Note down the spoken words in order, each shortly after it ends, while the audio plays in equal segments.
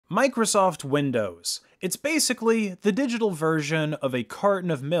Microsoft Windows. It's basically the digital version of a carton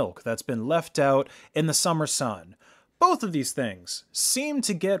of milk that's been left out in the summer sun. Both of these things seem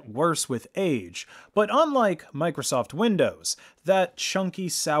to get worse with age, but unlike Microsoft Windows, that chunky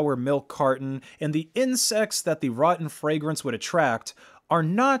sour milk carton and the insects that the rotten fragrance would attract are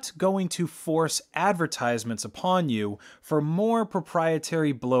not going to force advertisements upon you for more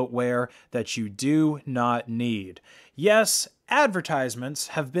proprietary bloatware that you do not need. Yes, advertisements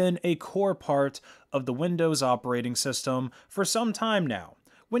have been a core part of the Windows operating system for some time now.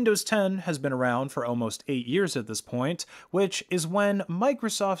 Windows 10 has been around for almost 8 years at this point, which is when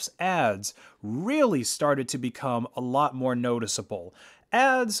Microsoft's ads really started to become a lot more noticeable.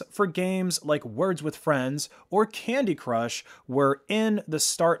 Ads for games like Words with Friends or Candy Crush were in the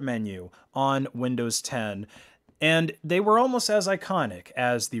Start menu on Windows 10, and they were almost as iconic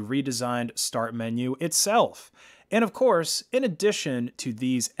as the redesigned Start menu itself. And of course, in addition to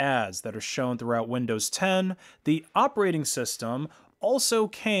these ads that are shown throughout Windows 10, the operating system also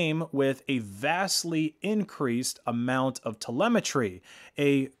came with a vastly increased amount of telemetry.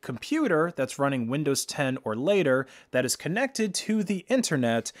 A computer that's running Windows 10 or later that is connected to the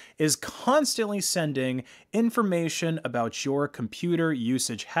internet is constantly sending information about your computer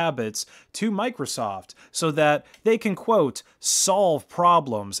usage habits to Microsoft so that they can, quote, solve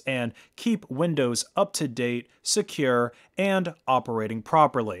problems and keep Windows up to date, secure, and operating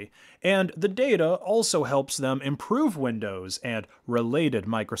properly. And the data also helps them improve Windows and related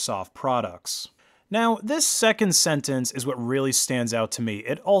Microsoft products. Now, this second sentence is what really stands out to me.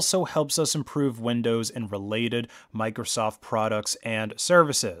 It also helps us improve Windows and related Microsoft products and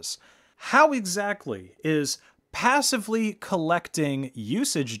services. How exactly is passively collecting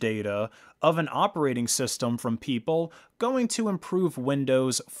usage data of an operating system from people going to improve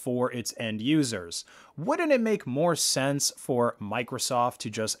Windows for its end users? Wouldn't it make more sense for Microsoft to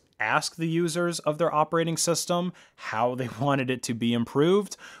just ask the users of their operating system how they wanted it to be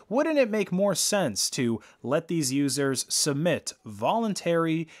improved? Wouldn't it make more sense to let these users submit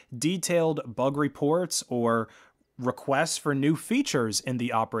voluntary, detailed bug reports or requests for new features in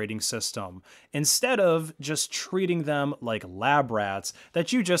the operating system, instead of just treating them like lab rats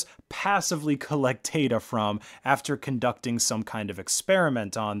that you just passively collect data from after conducting some kind of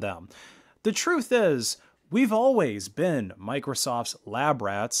experiment on them? The truth is, we've always been Microsoft's lab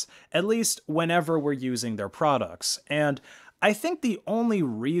rats, at least whenever we're using their products. And I think the only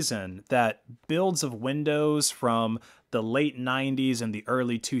reason that builds of Windows from the late 90s and the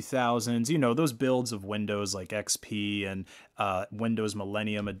early 2000s, you know, those builds of Windows like XP and Windows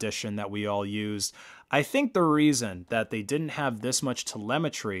Millennium Edition that we all used, I think the reason that they didn't have this much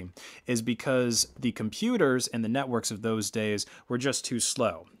telemetry is because the computers and the networks of those days were just too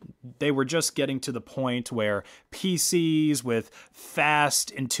slow. They were just getting to the point where PCs with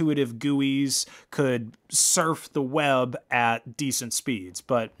fast, intuitive GUIs could surf the web at decent speeds.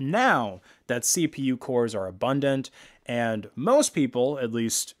 But now that CPU cores are abundant, and most people, at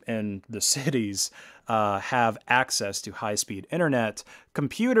least in the cities, have access to high-speed internet,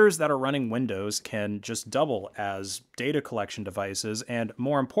 computers that are running Windows can just double as data collection devices, and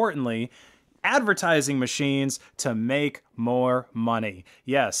more importantly, advertising machines to make more money.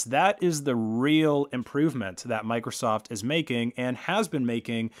 Yes, that is the real improvement that Microsoft is making and has been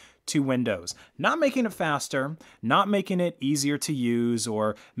making to Windows. Not making it faster, not making it easier to use,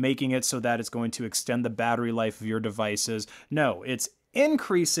 or making it so that it's going to extend the battery life of your devices. No, it's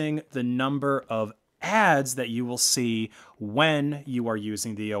increasing the number of ads that you will see when you are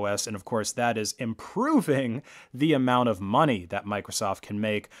using the OS, and of course that is improving the amount of money that Microsoft can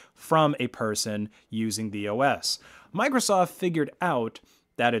make from a person using the OS. Microsoft figured out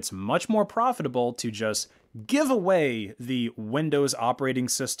that it's much more profitable to just give away the Windows operating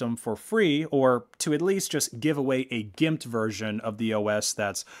system for free, or to at least just give away a gimped version of the OS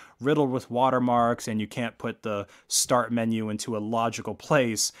that's riddled with watermarks and you can't put the start menu into a logical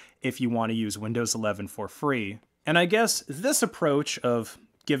place if you want to use Windows 11 for free. And I guess this approach of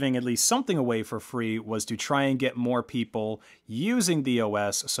giving at least something away for free was to try and get more people using the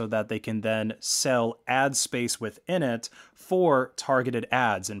OS so that they can then sell ad space within it for targeted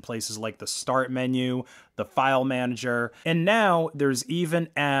ads in places like the Start menu, the File Manager, and now there's even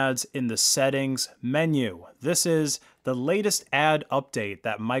ads in the Settings menu. This is the latest ad update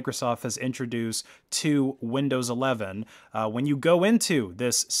that Microsoft has introduced to Windows 11. When you go into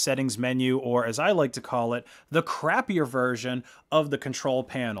this settings menu, or as I like to call it, the crappier version of the control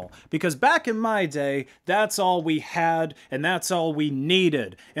panel. Because back in my day, that's all we had and that's all we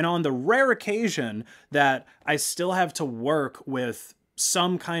needed. And on the rare occasion that I still have to work with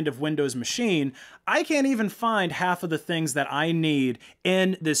some kind of Windows machine, I can't even find half of the things that I need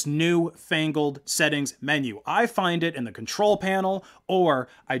in this new fangled settings menu. I find it in the control panel, or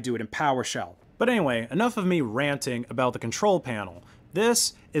I do it in PowerShell. But anyway, enough of me ranting about the control panel.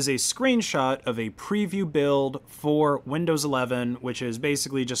 This is a screenshot of a preview build for Windows 11, which is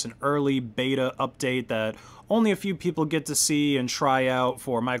basically just an early beta update that only a few people get to see and try out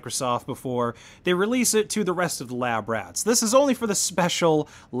for Microsoft before they release it to the rest of the lab rats. This is only for the special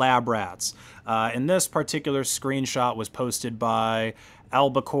lab rats. And this particular screenshot was posted by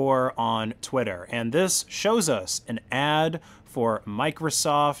Albacore on Twitter. And this shows us an ad for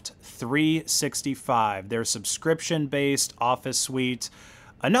Microsoft 365, their subscription-based Office suite.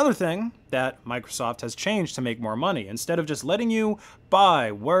 Another thing that Microsoft has changed to make more money, instead of just letting you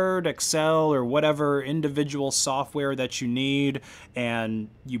buy Word, Excel, or whatever individual software that you need, and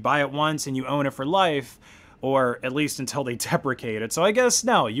you buy it once and you own it for life, or at least until they deprecate it. So I guess,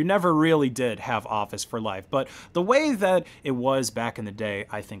 no, you never really did have Office for life. But the way that it was back in the day,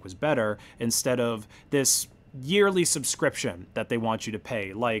 I think was better, instead of this yearly subscription that they want you to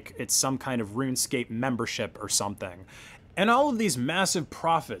pay, like it's some kind of RuneScape membership or something. And all of these massive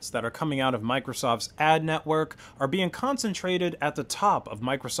profits that are coming out of Microsoft's ad network are being concentrated at the top of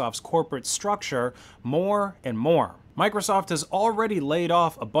Microsoft's corporate structure more and more. Microsoft has already laid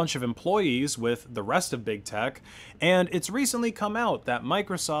off a bunch of employees with the rest of big tech, and it's recently come out that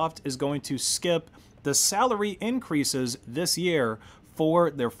Microsoft is going to skip the salary increases this year for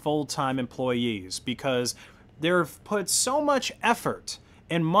their full-time employees because they've put so much effort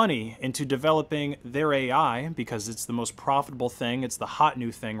and money into developing their AI because it's the most profitable thing, it's the hot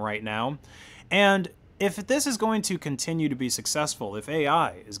new thing right now. And if this is going to continue to be successful, if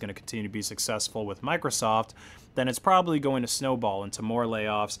AI is going to continue to be successful with Microsoft, then it's probably going to snowball into more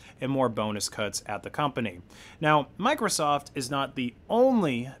layoffs and more bonus cuts at the company. Now, Microsoft is not the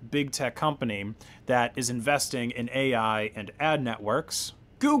only big tech company that is investing in AI and ad networks.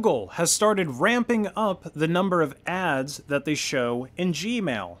 Google has started ramping up the number of ads that they show in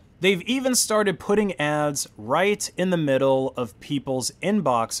Gmail. They've even started putting ads right in the middle of people's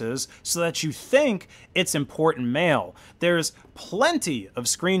inboxes so that you think it's important mail. There's plenty of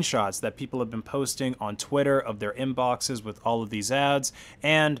screenshots that people have been posting on Twitter of their inboxes with all of these ads,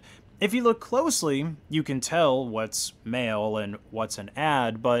 and if you look closely, you can tell what's mail and what's an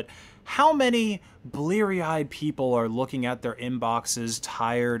ad, but how many bleary-eyed people are looking at their inboxes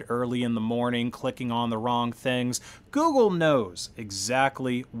tired early in the morning, clicking on the wrong things? Google knows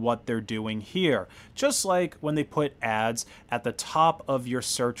exactly what they're doing here, just like when they put ads at the top of your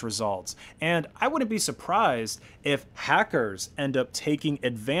search results. And I wouldn't be surprised if hackers end up taking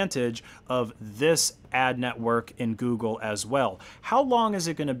advantage of this ad network in Google as well. How long is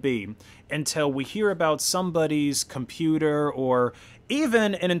it going to be until we hear about somebody's computer or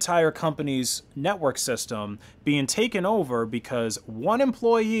even an entire company's network system being taken over because one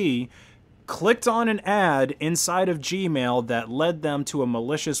employee clicked on an ad inside of Gmail that led them to a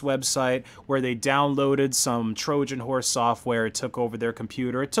malicious website where they downloaded some Trojan horse software, it took over their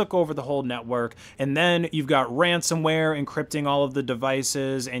computer, it took over the whole network, and then you've got ransomware encrypting all of the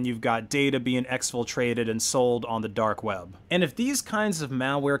devices, and you've got data being exfiltrated and sold on the dark web. And if these kinds of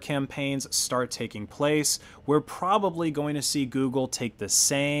malware campaigns start taking place, we're probably going to see Google take the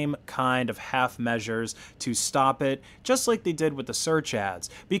same kind of half measures to stop it, just like they did with the search ads.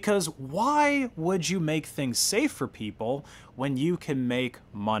 Because why would you make things safe for people when you can make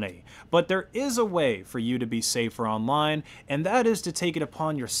money? But there is a way for you to be safer online, and that is to take it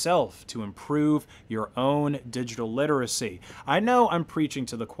upon yourself to improve your own digital literacy. I know I'm preaching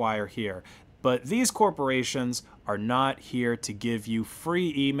to the choir here, but these corporations are not here to give you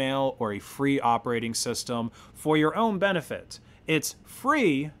free email or a free operating system for your own benefit. It's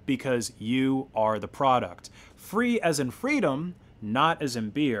free because you are the product. Free as in freedom, not as in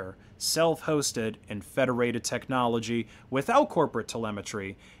beer, self-hosted and federated technology without corporate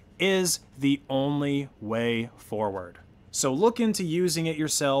telemetry is the only way forward. So look into using it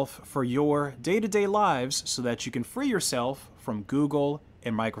yourself for your day-to-day lives so that you can free yourself from Google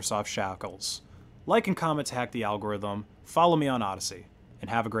and Microsoft shackles. Like and comment to hack the algorithm, follow me on Odyssey, and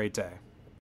have a great day.